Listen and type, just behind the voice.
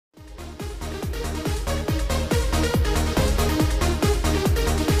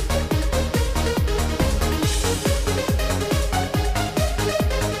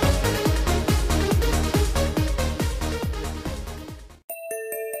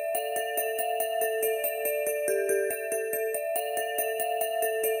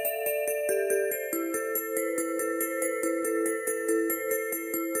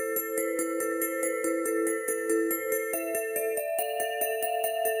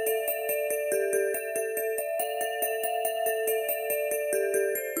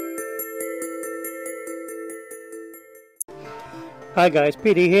Hi guys,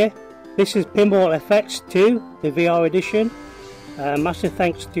 PD here. This is Pinball FX2, the VR edition. Massive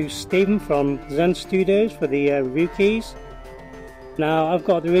thanks to Stephen from Zen Studios for the review keys. Now I've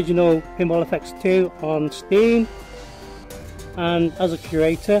got the original Pinball FX2 on Steam, and as a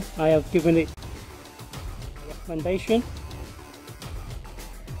curator I have given it a recommendation.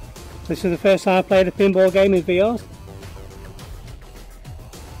 This is the first time I played a pinball game in VR.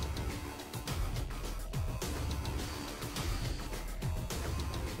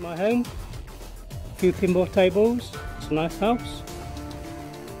 My home, a few pinball tables, it's a nice house.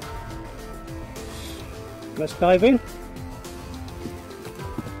 Let's dive in.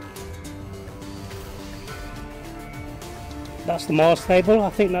 That's the Mars table.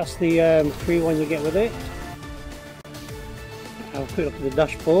 I think that's the free one you get with it. Have a quick look at the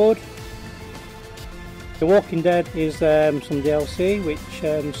dashboard. The Walking Dead is some DLC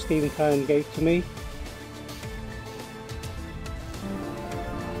which Stephen Cohen gave to me.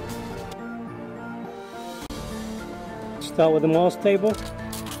 Start with the Mars table.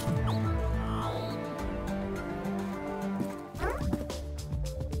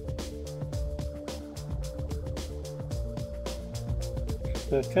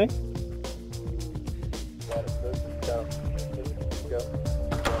 Okay.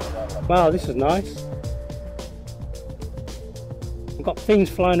 Wow, this is nice. I've got things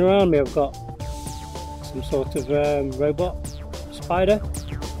flying around me. I've got some sort of robot spider.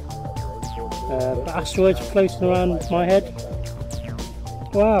 Asteroids floating around my head.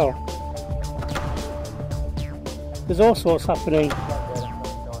 Wow. There's all sorts happening.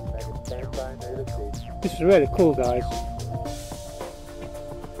 This is really cool, guys.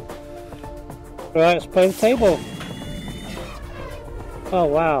 Right, let's play the table. Oh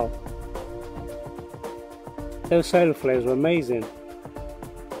wow. Those solar flares were amazing.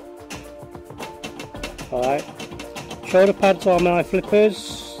 Alright. Shoulder pads are my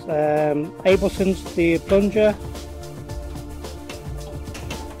flippers. Ableton's the plunger.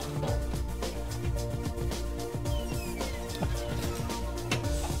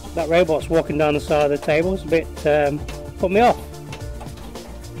 That robot's walking down the side of the table. It's a bit put me off.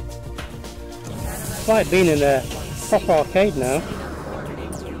 It's like being in a proper arcade now.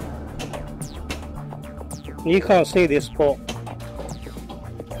 You can't see this, but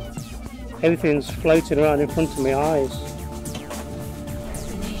everything's floating around in front of my eyes.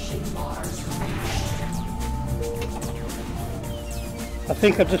 I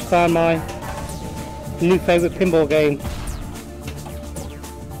think I've just found my new favourite pinball game.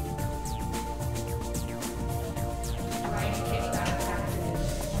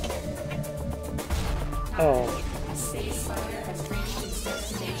 Oh.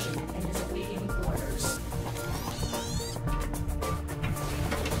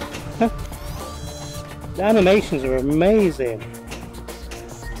 The animations are amazing.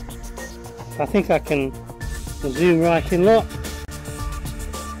 I think I can zoom right in. Look.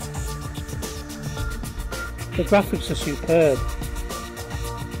 The graphics are superb.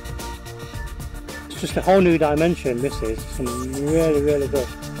 It's just a whole new dimension. This is really, really good.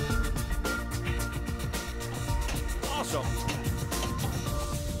 Awesome.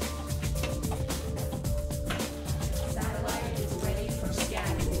 Satellite is ready for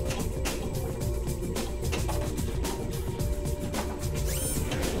scanning.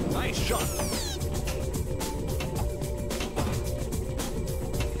 Nice shot.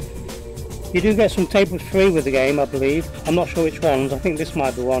 You do get some tables free with the game, I believe. I'm not sure which ones. I think this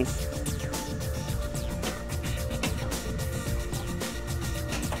might be one.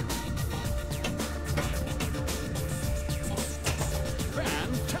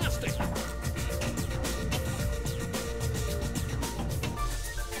 Fantastic.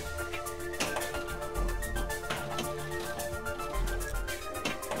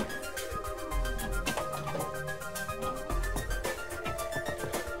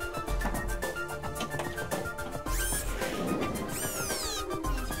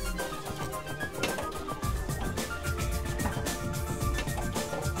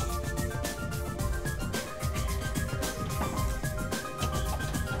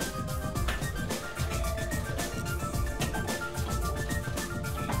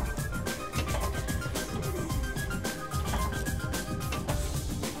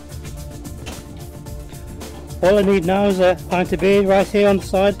 All I need now is a pint of beer right here on the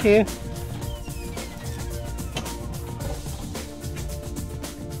side here.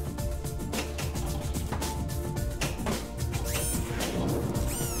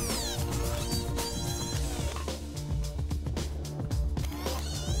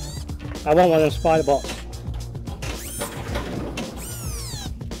 I want one of them spider bots.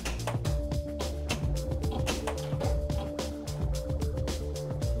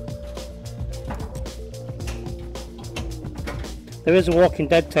 There is a Walking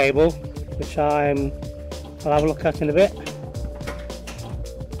Dead table, which I'll have a look at in a bit.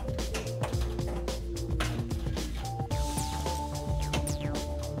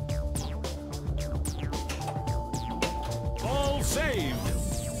 All saved.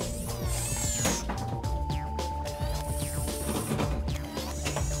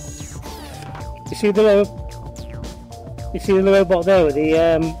 You see the robot there with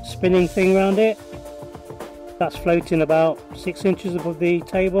the spinning thing around it? That's floating about 6 inches above the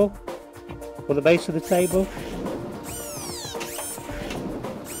table, or the base of the table.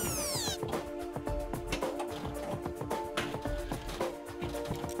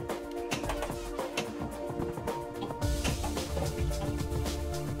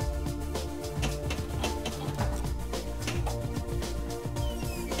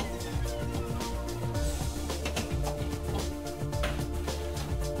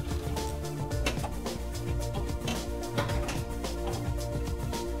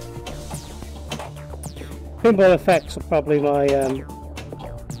 Pinball FX are probably my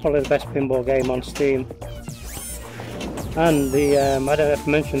probably the best pinball game on Steam, and the I don't know if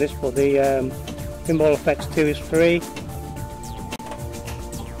I mentioned this, but the Pinball FX2 is free.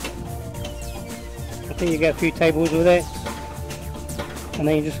 I think you get a few tables with it, and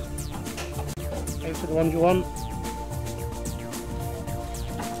then you just go for the ones you want.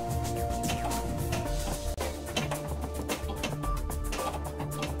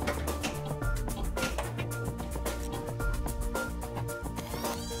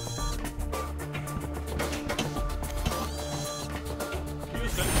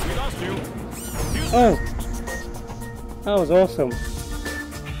 We lost you. Oh, that was awesome.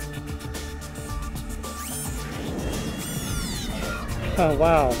 Oh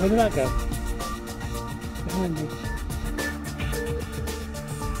wow, where did that go? Behind me.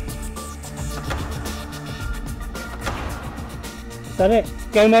 Is that it?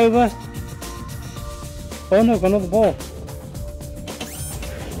 Game over? Oh no, got another ball.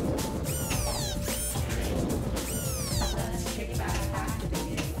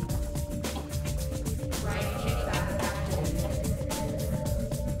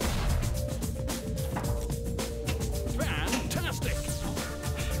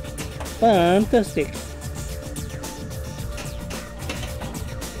 Fantastic.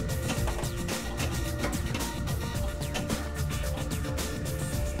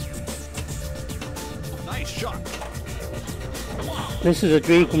 Nice shot. Wow. This is a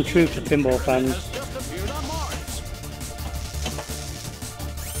dream come true for pinball fans. Has just appeared on Mars.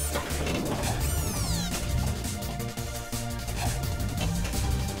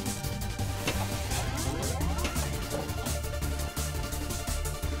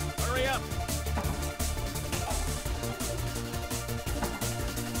 Hurry up.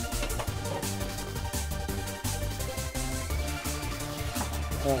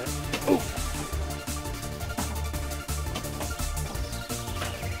 Right. Ooh.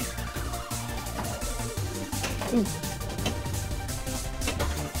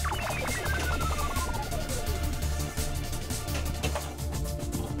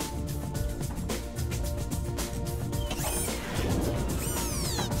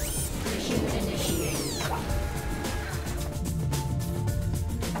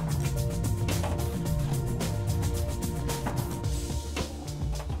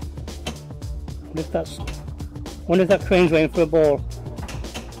 Wonder if that crane's waiting for a ball.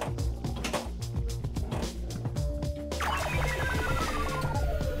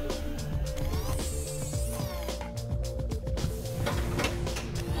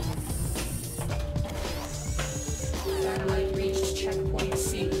 Satellite reached checkpoint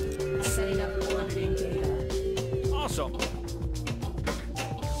C. Setting up orbiting data. Awesome.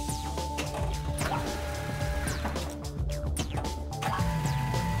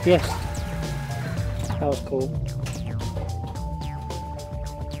 Yes, that was cool.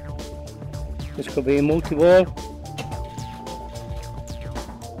 This could be a multi-ball.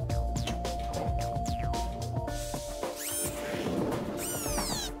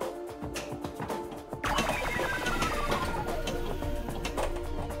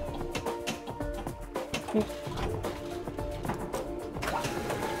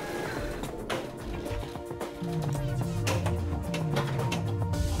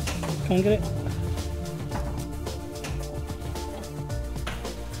 Try and get it.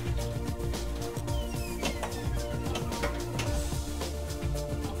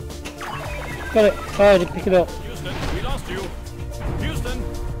 Got it. Oh, I didn't pick it up. Houston, we lost you. Houston.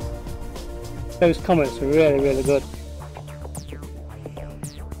 Those comments are really, really good.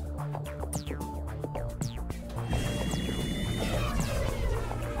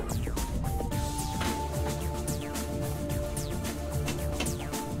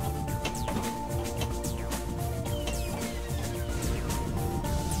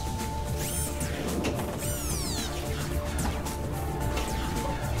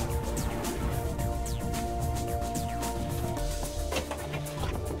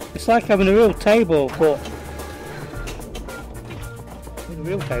 It's like having a real table, but with a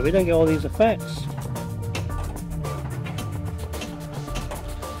real table we don't get all these effects.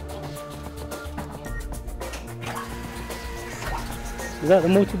 Is that the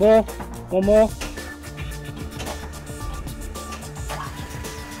multi-ball? One more?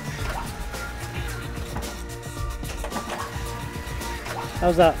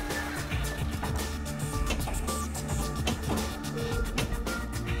 How's that?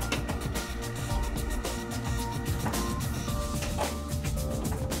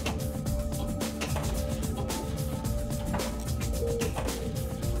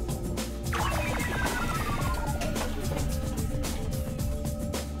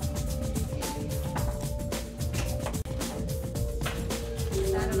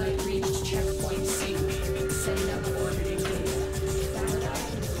 Satellite reached checkpoint C. Setting up orbiting data. Satellite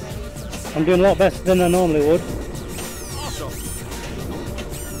is ready for I'm doing a lot better than I normally would. Awesome.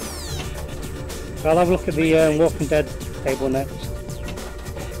 I'll have a look at the Walking Dead table next.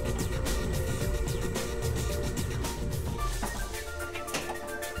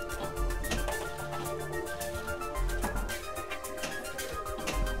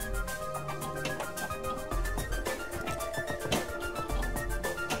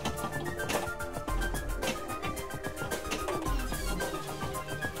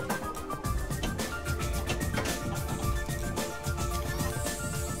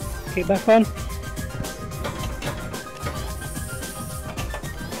 Keep back on.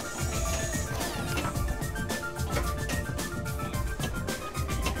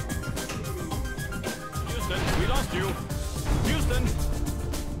 Houston, we lost you. Houston.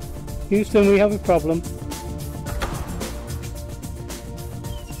 Houston, we have a problem.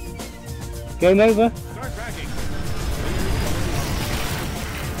 Game over. Start tracking.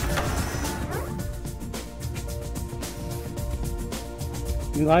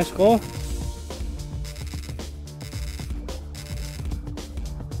 New high score.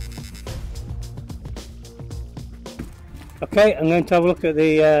 Okay, I'm going to have a look at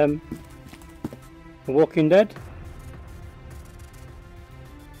the Walking Dead.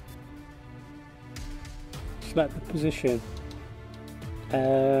 Select the position.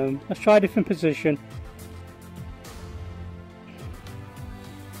 Let's try a different position.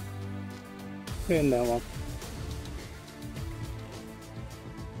 Put it in that one.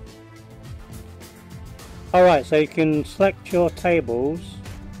 Alright, so you can select your tables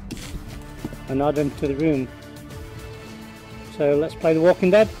and add them to the room. So let's play The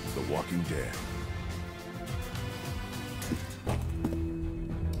Walking Dead. The Walking Dead.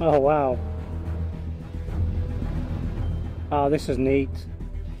 Oh wow. Oh, this is neat.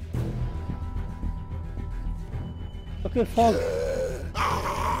 Look at the fog.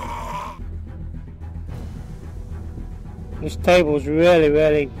 This table is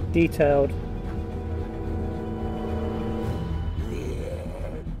really detailed.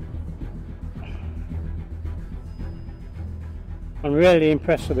 I'm really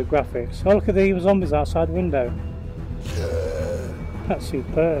impressed with the graphics. Oh, look at the zombies outside the window. That's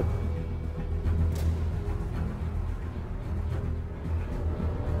superb.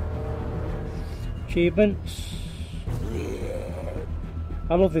 Achievements.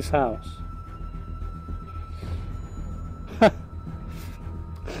 I love this house.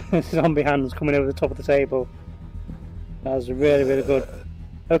 Zombie hands coming over the top of the table. That was really good.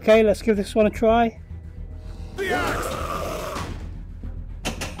 Okay, let's give this one a try.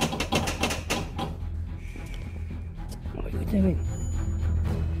 What are you doing?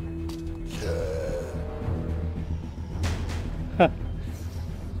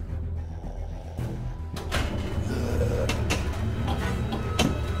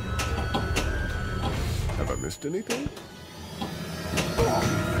 Have I missed anything?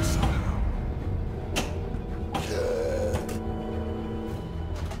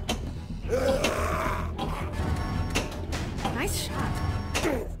 nice shot.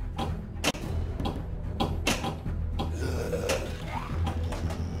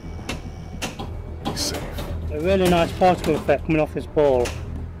 Be safe. A really nice particle effect coming off this ball.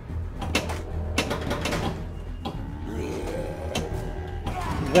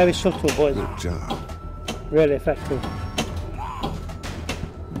 Very subtle, but Good it's job. really effective.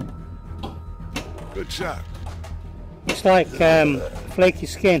 Good shot. It's like flaky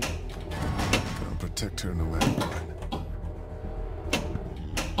skin. I'll protect her no matter what.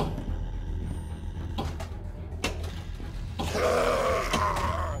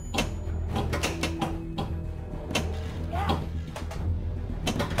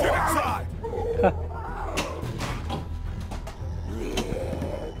 Get inside.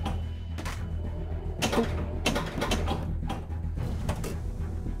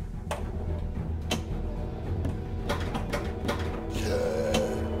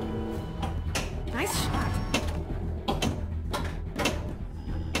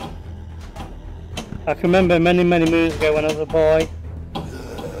 I can remember many moons ago when I was a boy,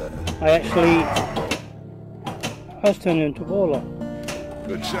 I was turning into a baller.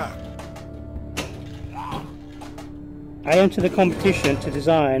 Good shot. I entered the competition to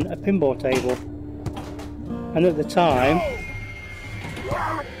design a pinball table, and at the time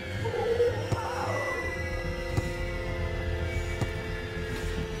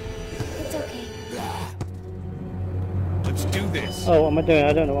It's okay. Let's do this. oh, what am I doing?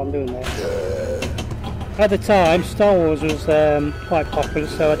 I don't know what I'm doing there. At the time, Star Wars was quite popular,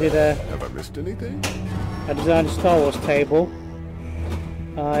 so I Have I missed anything? designed a Star Wars table.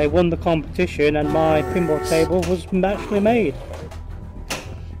 I won the competition and my pinball table was actually made.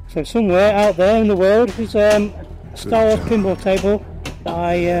 So somewhere out there in the world is a Star Wars pinball table that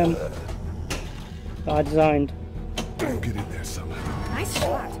I designed. Don't get in there somehow. Nice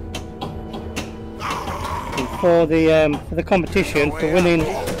shot. And for the competition, for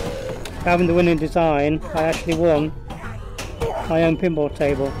having the winning design, I actually won my own pinball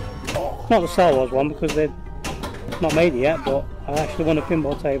table. Not the Star Wars one because they're not made it yet, but I actually won a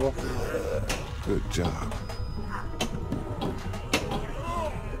pinball table. Good job.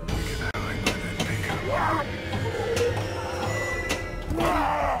 Get high by that pickup.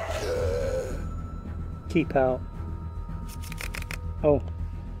 Keep out. Oh.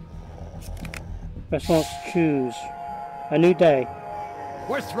 Restaurants choose. A new day.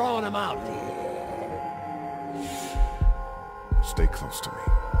 We're throwing them out. Stay close to me.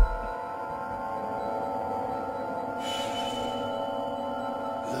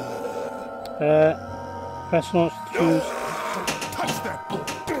 Restaurants choose. Touch that ball.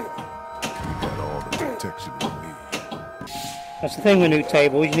 You got all the protection you need. That's the thing with new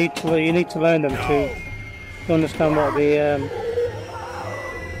tables. You need to learn them to understand what the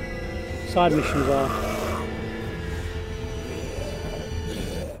side missions are.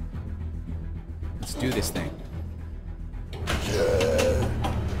 Let's do this thing.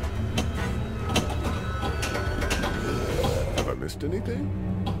 Have I missed anything?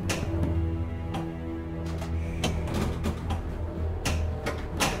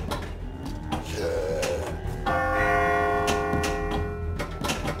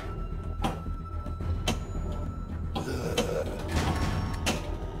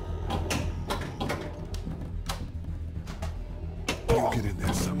 Get in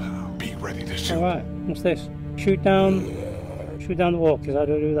there somehow. Be ready to shoot. Alright, what's this? Shoot down the walkers. How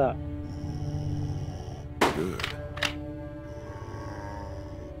do I do that? Good.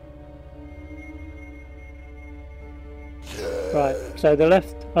 Right, so the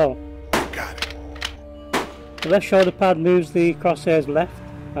left Got it. the left shoulder pad moves the crosshairs left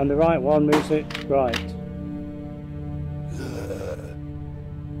and the right one moves it right.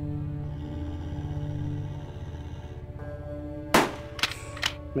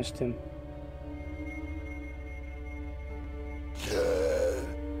 Missed him.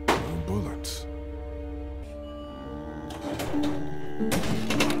 No bullets.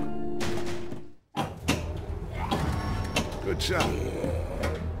 Good shot.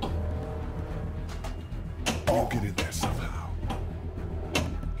 You get in there somehow.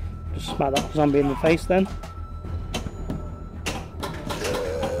 Just smack that zombie in the face then.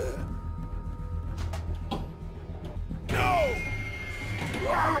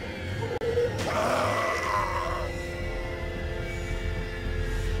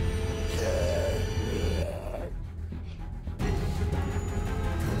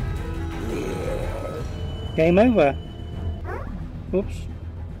 Game over. Oops.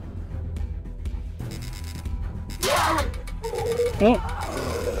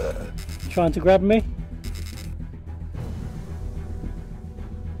 Oh. Trying to grab me.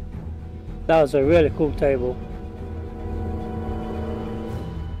 That was a really cool table.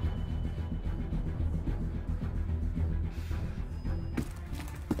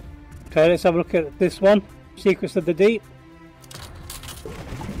 Okay, let's have a look at this one. Secrets of the Deep.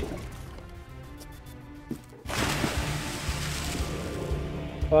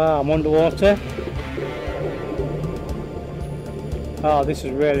 Wow, I'm underwater. Oh, this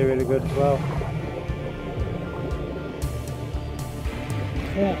is really, really good as well.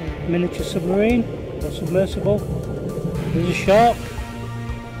 Yeah, miniature submarine or submersible. There's a shark.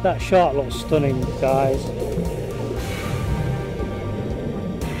 That shark looks stunning, guys.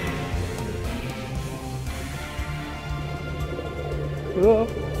 Whoa.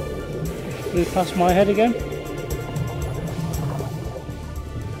 Flew past my head again.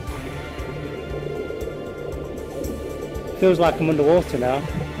 Feels like I'm underwater now.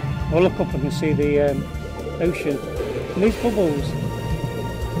 I'll look up and can see the ocean. And these bubbles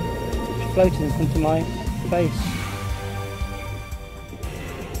just floating in front of my face.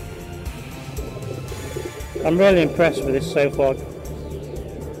 I'm really impressed with this so far.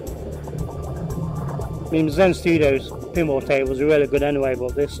 I mean, Zen Studios pinball tables are really good anyway,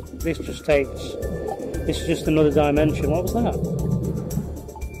 but this just takes, this is just another dimension. What was that?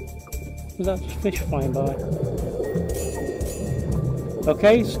 Was that just fish flying by?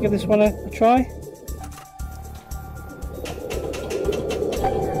 Okay, let's give this one a try.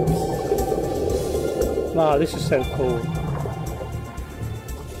 Wow, this is so cool.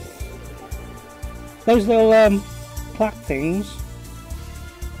 Those little plaque things,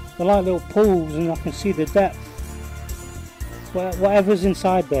 they're like little pools, and I can see the depth. Whatever's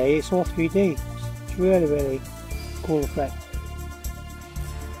inside there, it's all 3D. It's really, really cool effect.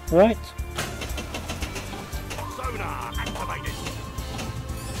 Right. Sonar activated.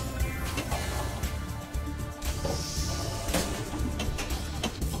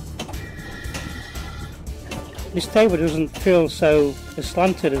 This table doesn't feel so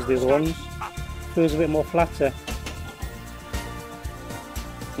slanted as the other ones. It feels a bit more flatter.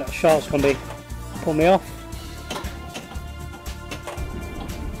 That shark's gonna pull me off.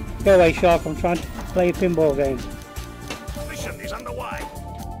 Go away, shark, I'm trying to play a pinball game. Mission is underway.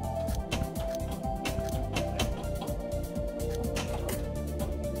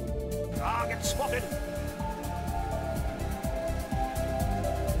 Target spotted.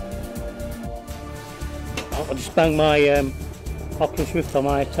 I'll just bang my Oculus Rift on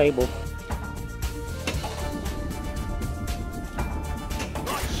my table.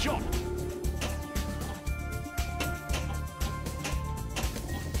 Nice shot.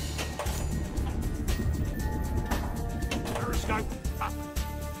 Periscope up.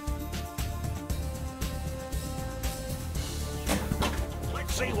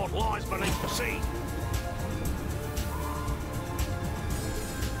 Let's see what lies beneath the sea.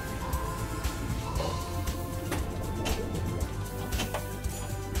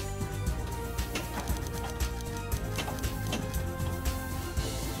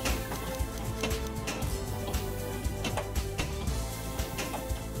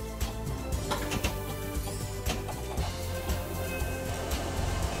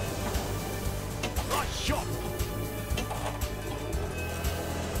 Nice shot.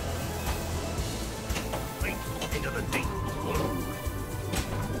 Deep into the deep.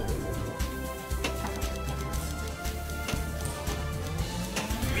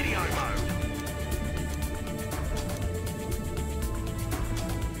 Video mode.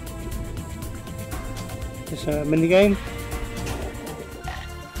 It's a mini game.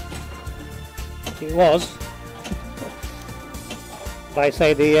 It was. Like I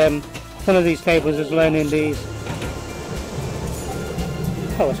say, the one of these tables is learning these.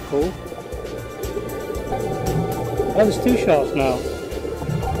 Oh, that's cool. Oh, there's two shots now.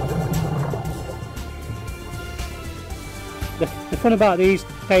 The fun about these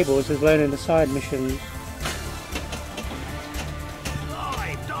tables is learning the side missions.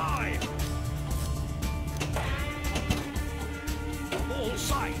 Dive, dive. All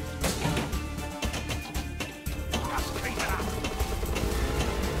safe. Just keep it up.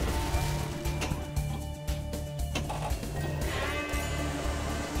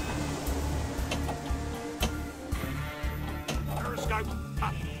 Periscope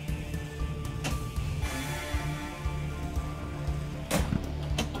up.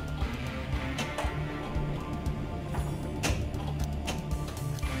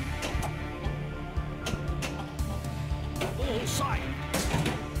 All safe.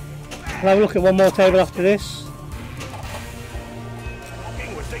 I'll have a look at one more table after this.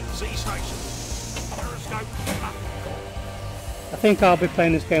 Locking with deep sea station. Periscope up. I think I'll be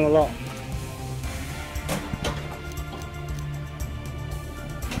playing this game a lot.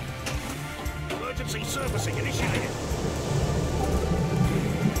 Emergency servicing initiated.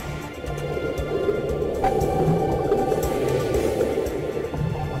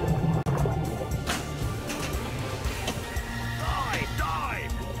 Dive,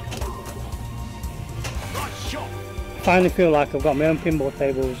 dive. Nice shot. I finally feel like I've got my own pinball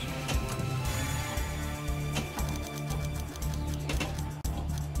tables.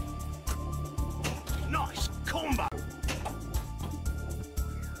 Nice combo.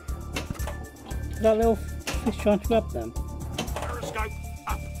 That little fish trying to grab them. Periscope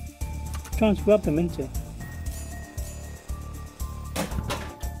up. Trying to grab them, isn't it?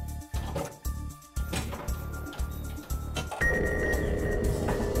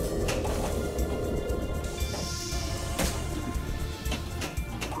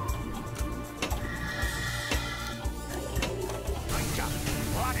 Danger.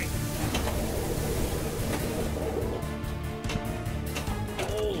 Running.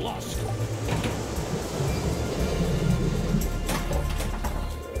 All lost.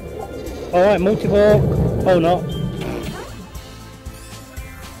 Alright, multi-ball. Oh no!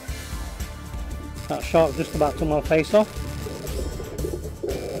 That shark just about took my face off.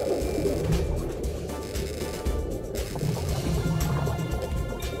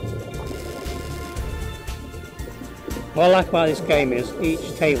 What I like about this game is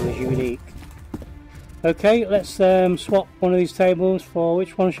each table is unique. Okay, let's swap one of these tables for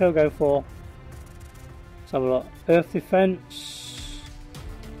which one shall I go for? Let's have a look. Earth defense.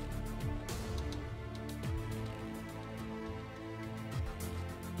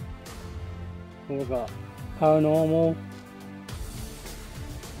 We've got paranormal.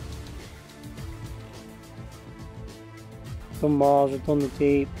 Done Mars, we've done the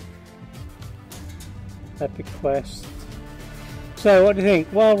deep. Epic quest. So what do you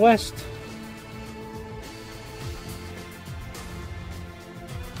think? Wild West?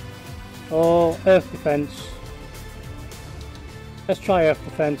 Or Earth defense? Let's try Earth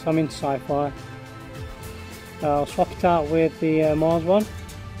defense. I'm in sci-fi. I'll swap it out with the Mars one.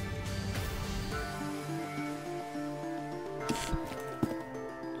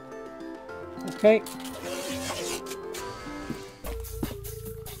 Okay.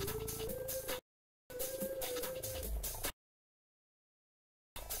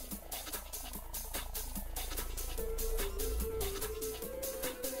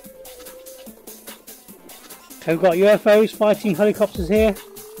 We've got UFOs fighting helicopters here.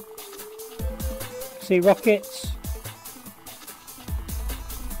 See rockets.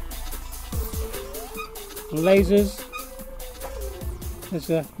 And lasers. There's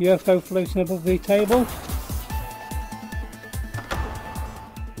a UFO floating above the table.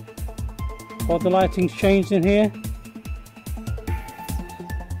 All the lighting's changed in here.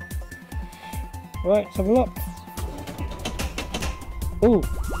 Right, let's have a look. Ooh.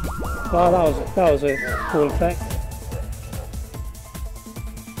 Wow, that was a cool effect.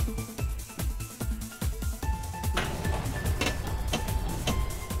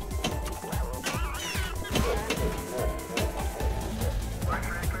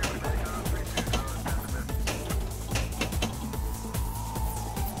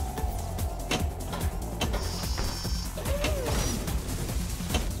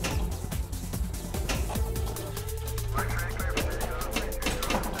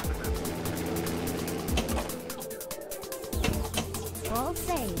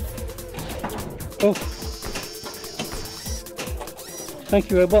 Oh, thank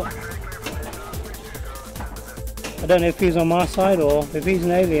you, robot. I don't know if he's on my side or if he's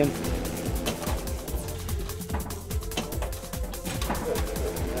an alien.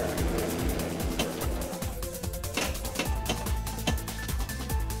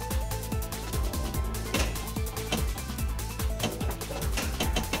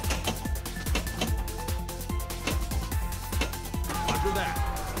 Roger that.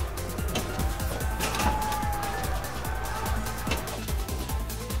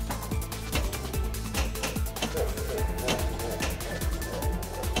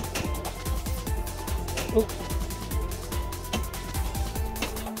 Oh.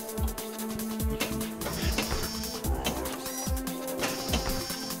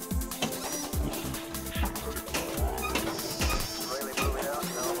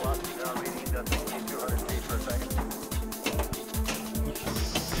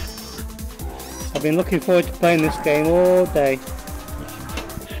 I've been looking forward to playing this game all day.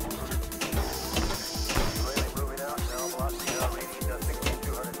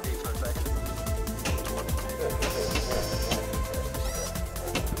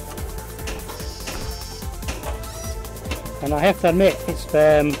 And I have to admit, it's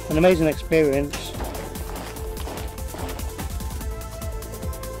an amazing experience.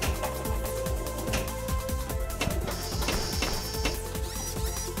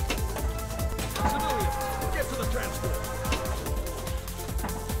 Civilians, get to the transport.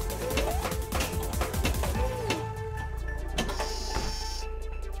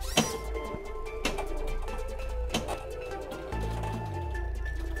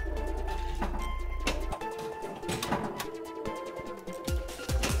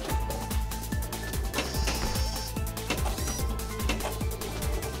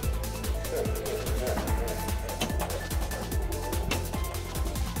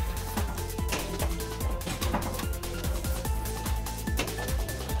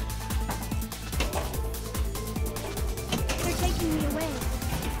 They're taking me away.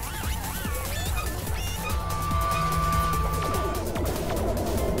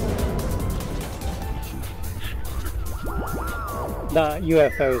 That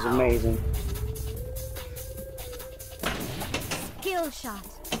UFO is amazing. Skill shot.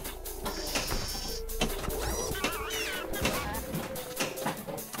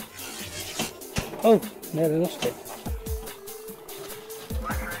 Oh, Nearly lost it.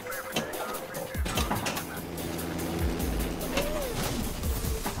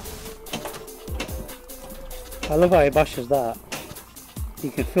 I love how he bashes that.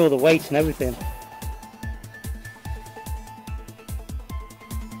 You can feel the weight and everything.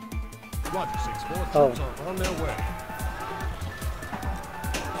 Roger, 6-4. Oh. Troops are on their way.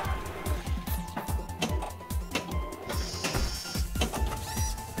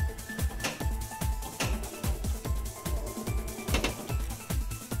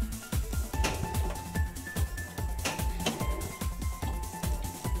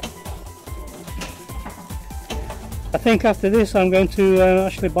 I think after this I'm going to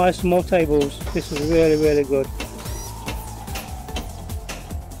actually buy some more tables. This is really good.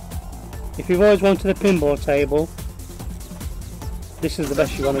 If you've always wanted a pinball table, this is the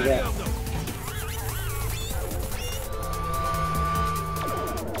best you want to get.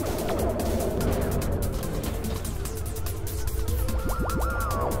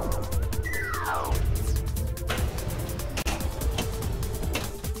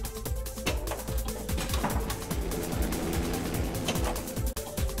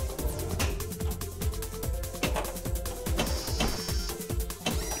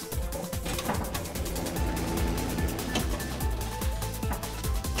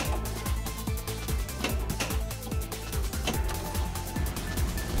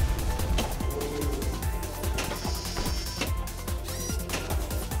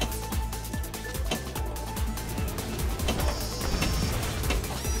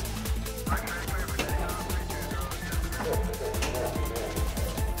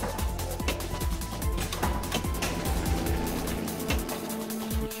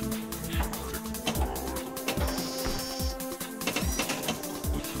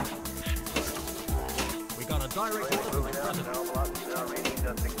 Direct order from the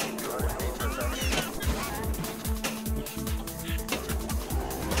president.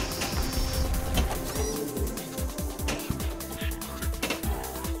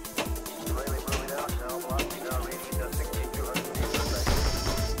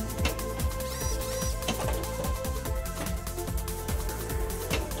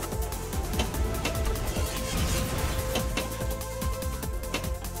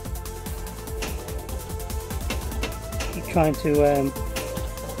 Trying to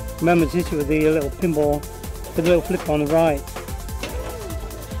remember to hit it with the little pinball, the little flip on the right.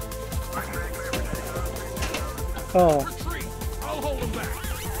 Oh, Retreat. I'll hold them back.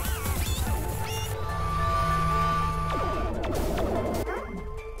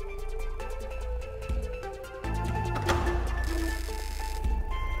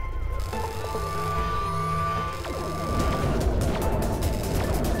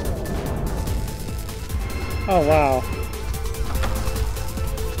 oh wow.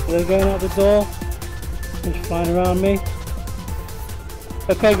 They're going out the door, just flying around me.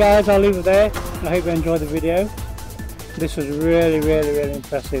 Okay guys, I'll leave it there. I hope you enjoyed the video. This was really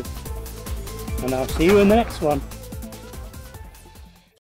impressive. And I'll see you in the next one.